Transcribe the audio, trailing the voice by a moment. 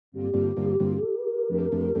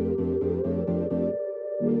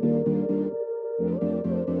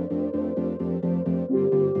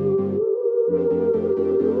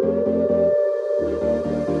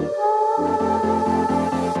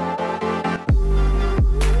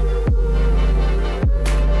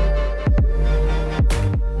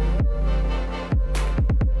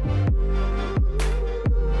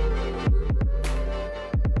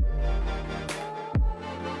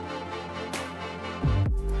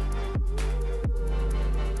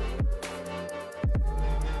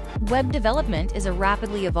Web development is a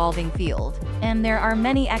rapidly evolving field, and there are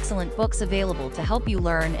many excellent books available to help you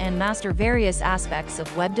learn and master various aspects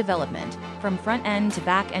of web development, from front-end to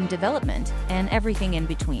back-end development, and everything in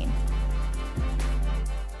between.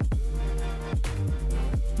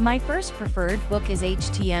 My first preferred book is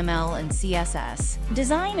HTML and CSS: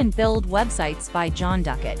 Design and Build Websites by John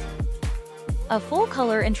Duckett. A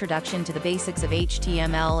full-color introduction to the basics of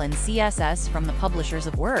HTML and CSS from the publishers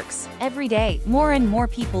of works. Every day, more and more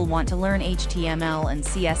people want to learn HTML and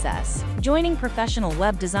CSS. Joining professional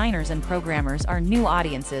web designers and programmers are new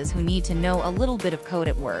audiences who need to know a little bit of code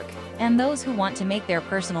at work, and those who want to make their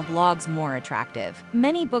personal blogs more attractive.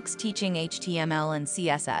 Many books teaching HTML and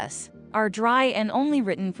CSS are dry and only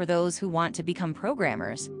written for those who want to become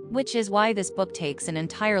programmers, which is why this book takes an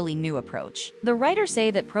entirely new approach. The writers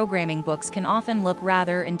say that programming books can often look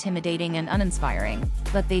rather intimidating and uninspiring,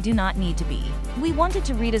 but they do not need to be. We wanted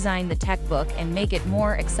to redesign the tech book and make it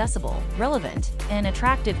more accessible, relevant, and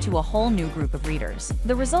attractive to a whole new group of readers.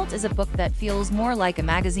 The result is a book that feels more like a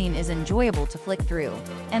magazine, is enjoyable to flick through,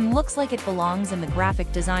 and looks like it belongs in the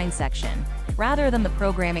graphic design section, rather than the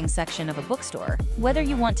programming section of a bookstore. Whether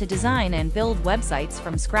you want to design and build websites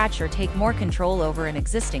from scratch or take more control over an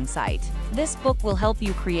existing site, this book will help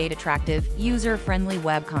you create attractive, user-friendly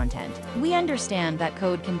web content. We understand that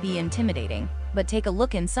code can be intimidating, but take a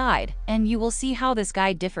look inside, and you will see how this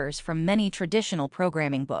guide differs from many traditional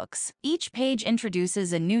programming books. Each page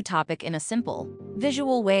introduces a new topic in a simple,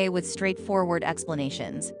 visual way with straightforward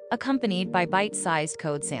explanations, accompanied by bite-sized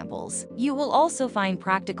code samples. You will also find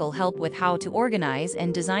practical help with how to organize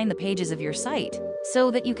and design the pages of your site,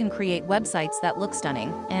 so that you can create websites that look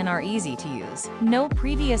stunning and are easy to use. No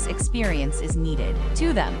previous experience is needed.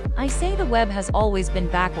 To them, I say the web has always been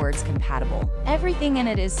backwards compatible. Everything in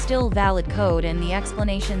it is still valid code and the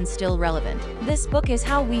explanations still relevant. This book is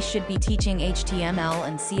how we should be teaching HTML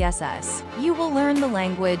and CSS. You will learn the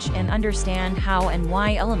language and understand how and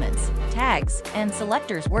why elements, tags, and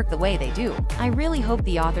selectors work the way they do. I really hope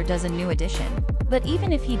the author does a new edition. But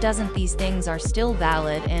even if he doesn't, these things are still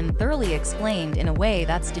valid and thoroughly explained in a way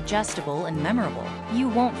that's digestible and memorable. You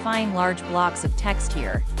won't find large blocks of text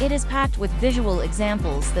here. It is packed with visual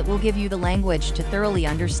examples that will give you the language to thoroughly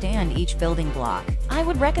understand each building block. I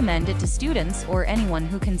would recommend it to students or anyone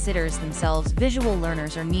who considers themselves visual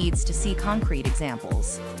learners or needs to see concrete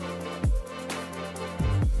examples.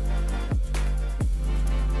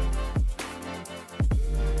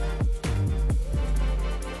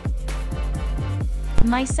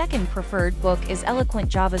 My second preferred book is Eloquent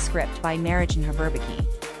JavaScript by Marijn Haverbeke.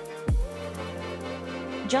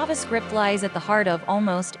 JavaScript lies at the heart of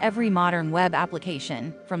almost every modern web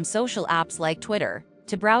application, from social apps like Twitter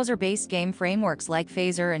to browser-based game frameworks like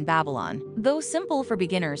Phaser and Babylon. Though simple for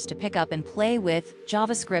beginners to pick up and play with,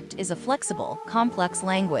 JavaScript is a flexible, complex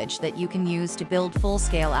language that you can use to build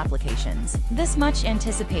full-scale applications. This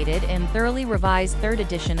much-anticipated and thoroughly revised third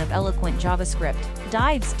edition of Eloquent JavaScript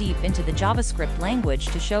dives deep into the JavaScript language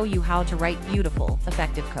to show you how to write beautiful,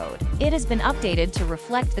 effective code. It has been updated to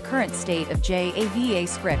reflect the current state of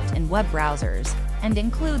JavaScript in web browsers, and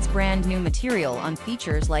includes brand new material on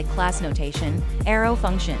features like class notation, arrow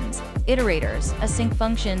functions, iterators, async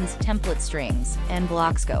functions, template strings, and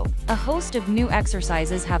block scope. A host of new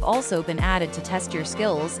exercises have also been added to test your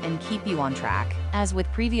skills and keep you on track. As with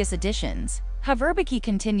previous editions, Haverbeke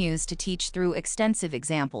continues to teach through extensive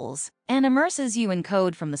examples and immerses you in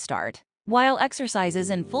code from the start, while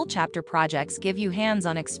exercises and full chapter projects give you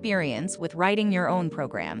hands-on experience with writing your own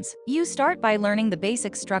programs. You start by learning the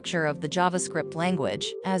basic structure of the JavaScript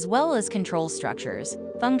language, as well as control structures,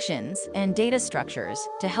 functions, and data structures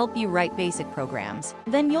to help you write basic programs.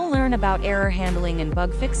 Then you'll learn about error handling and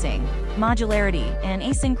bug fixing, modularity, and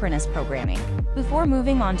asynchronous programming, before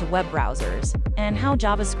moving on to web browsers and how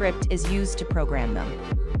JavaScript is used to program them.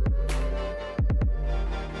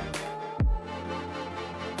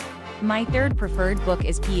 My third preferred book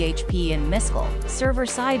is PHP and Miscal,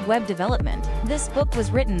 Server-Side Web Development. This book was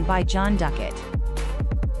written by John Duckett.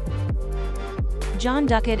 John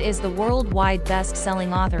Duckett is the worldwide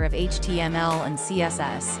best-selling author of HTML and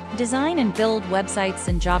CSS, design and build websites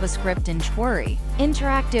in JavaScript and jQuery,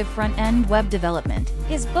 interactive front-end web development.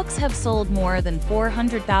 His books have sold more than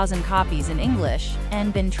 400,000 copies in English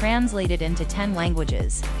and been translated into 10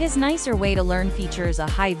 languages. His Nicer Way to Learn features a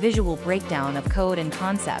high visual breakdown of code and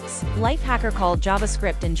concepts. Lifehacker called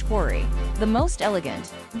JavaScript and jQuery the most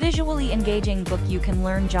elegant, visually engaging book you can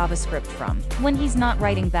learn JavaScript from. When he's not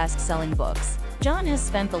writing best-selling books, John has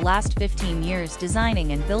spent the last 15 years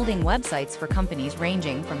designing and building websites for companies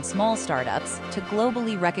ranging from small startups to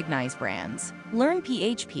globally recognized brands. Learn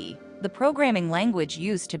PHP, the programming language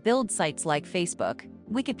used to build sites like Facebook,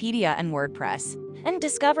 Wikipedia, and WordPress, and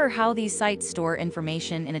discover how these sites store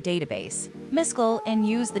information in a database, Miscal, and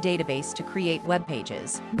use the database to create web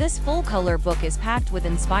pages. This full-color book is packed with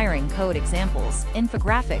inspiring code examples,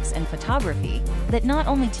 infographics, and photography that not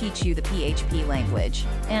only teach you the PHP language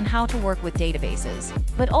and how to work with databases,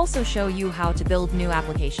 but also show you how to build new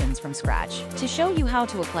applications from scratch. To show you how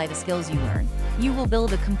to apply the skills you learn, you will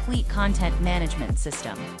build a complete content management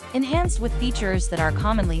system, enhanced with features that are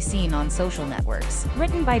commonly seen on social networks.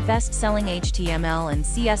 Written by best-selling HTML and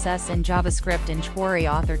CSS and JavaScript and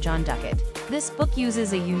jQuery author John Duckett, this book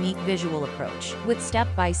uses a unique visual approach with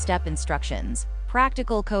step-by-step instructions,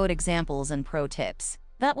 practical code examples, and pro tips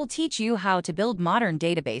that will teach you how to build modern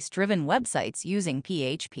database-driven websites using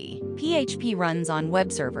PHP. PHP runs on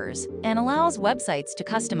web servers and allows websites to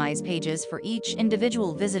customize pages for each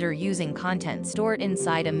individual visitor using content stored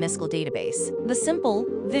inside a Miscal database. The simple,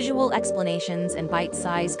 visual explanations and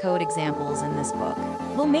bite-sized code examples in this book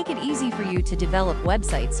will make it easy for you to develop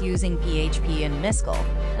websites using PHP and Miscal.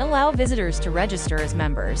 Allow visitors to register as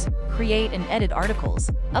members, create and edit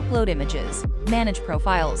articles, upload images, manage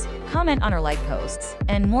profiles, comment on or like posts,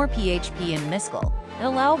 and more. PHP and Miscal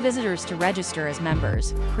allow visitors to register as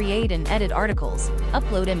members, create and edit articles,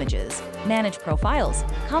 upload images, manage profiles,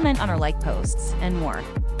 comment on or like posts, and more.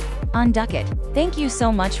 On Duckett, thank you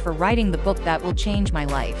so much for writing the book that will change my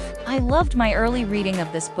life. I loved my early reading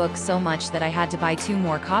of this book so much that I had to buy 2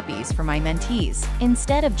 more copies for my mentees.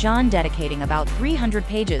 Instead of John dedicating about 300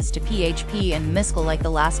 pages to PHP and Miscal like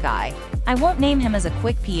the last guy, I won't name him, as a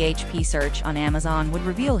quick PHP search on Amazon would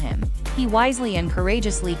reveal him. He wisely and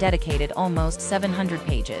courageously dedicated almost 700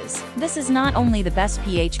 pages. This is not only the best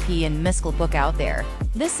PHP and Miscal book out there,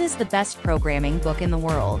 this is the best programming book in the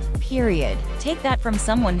world, period. Take that from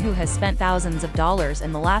someone who has spent thousands of dollars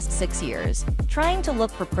in the last 6 years trying to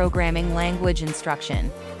look for programming language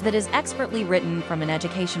instruction that is expertly written from an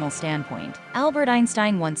educational standpoint. Albert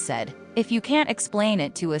Einstein once said, "If you can't explain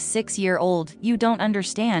it to a 6-year-old, you don't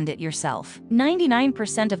understand it yourself."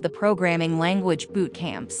 99% of the programming language boot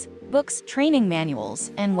camps, books, training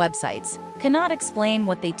manuals, and websites cannot explain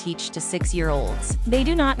what they teach to 6-year-olds. They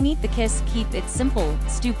do not meet the KISS keep it simple,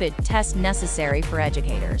 stupid test necessary for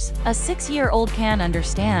educators. A 6-year-old can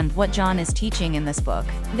understand what John is teaching in this book.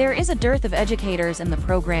 There is a dearth of educators in the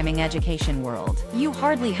programming education world. You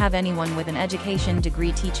hardly have anyone with an education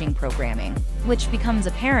degree teaching programming, which becomes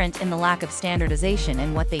apparent in the lack of standardization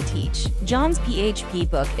in what they teach. John's PHP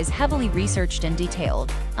book is heavily researched and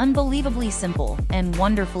detailed, unbelievably simple, and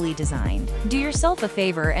wonderfully designed. Do yourself a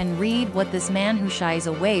favor and read what this man who shies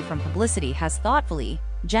away from publicity has thoughtfully,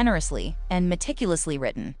 generously, and meticulously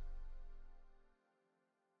written.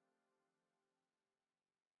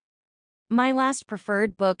 My last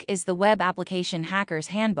preferred book is the Web Application Hacker's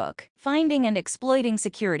Handbook, Finding and Exploiting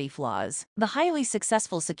Security Flaws. The highly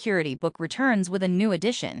successful security book returns with a new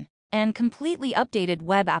edition, and completely updated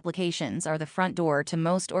web applications are the front door to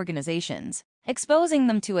most organizations, exposing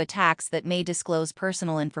them to attacks that may disclose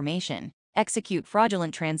personal information, execute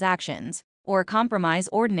fraudulent transactions, or compromise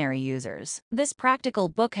ordinary users. This practical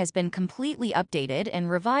book has been completely updated and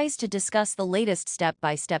revised to discuss the latest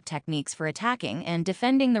step-by-step techniques for attacking and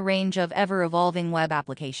defending the range of ever-evolving web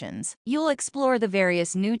applications. You'll explore the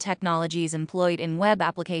various new technologies employed in web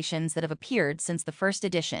applications that have appeared since the first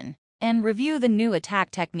edition, and review the new attack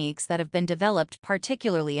techniques that have been developed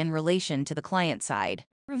particularly in relation to the client side.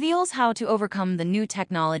 Reveals how to overcome the new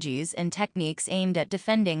technologies and techniques aimed at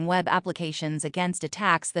defending web applications against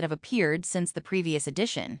attacks that have appeared since the previous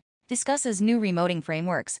edition. Discusses new remoting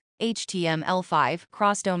frameworks, HTML5,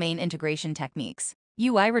 cross-domain integration techniques,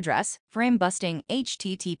 UI redress, frame busting,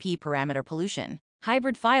 HTTP parameter pollution,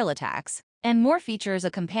 hybrid file attacks, and more. Features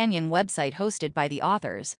a companion website hosted by the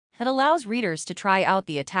authors that allows readers to try out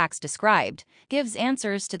the attacks described, gives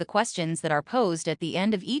answers to the questions that are posed at the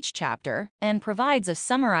end of each chapter, and provides a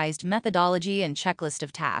summarized methodology and checklist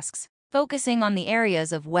of tasks, focusing on the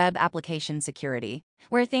areas of web application security,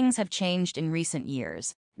 where things have changed in recent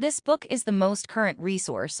years. This book is the most current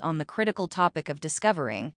resource on the critical topic of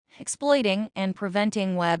discovering, exploiting, and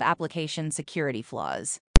preventing web application security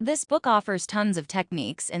flaws. This book offers tons of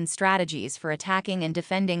techniques and strategies for attacking and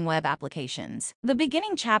defending web applications. The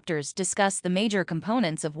beginning chapters discuss the major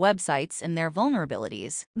components of websites and their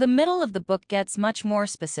vulnerabilities. The middle of the book gets much more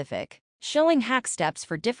specific, showing hack steps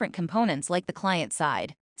for different components like the client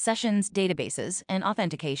side, sessions, databases, and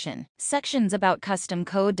authentication. Sections about custom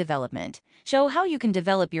code development show how you can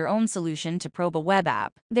develop your own solution to probe a web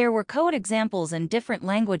app. There were code examples in different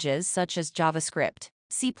languages such as JavaScript,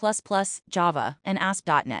 C++, Java, and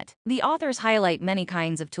ASP.NET. The authors highlight many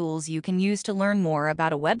kinds of tools you can use to learn more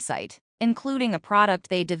about a website, including a product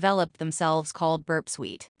they developed themselves called Burp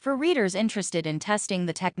Suite. For readers interested in testing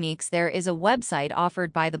the techniques, there is a website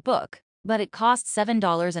offered by the book, but it costs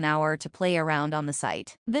 $7 an hour to play around on the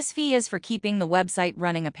site. This fee is for keeping the website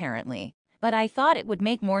running apparently, but I thought it would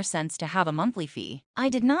make more sense to have a monthly fee. I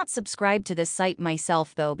did not subscribe to this site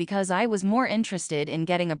myself though because I was more interested in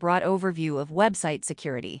getting a broad overview of website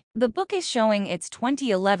security. The book is showing its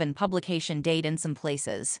 2011 publication date in some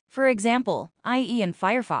places. For example, IE and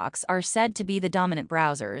Firefox are said to be the dominant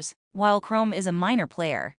browsers, while Chrome is a minor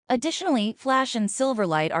player. Additionally, Flash and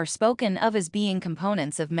Silverlight are spoken of as being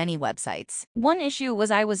components of many websites. One issue was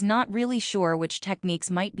I was not really sure which techniques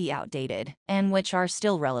might be outdated and which are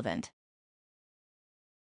still relevant.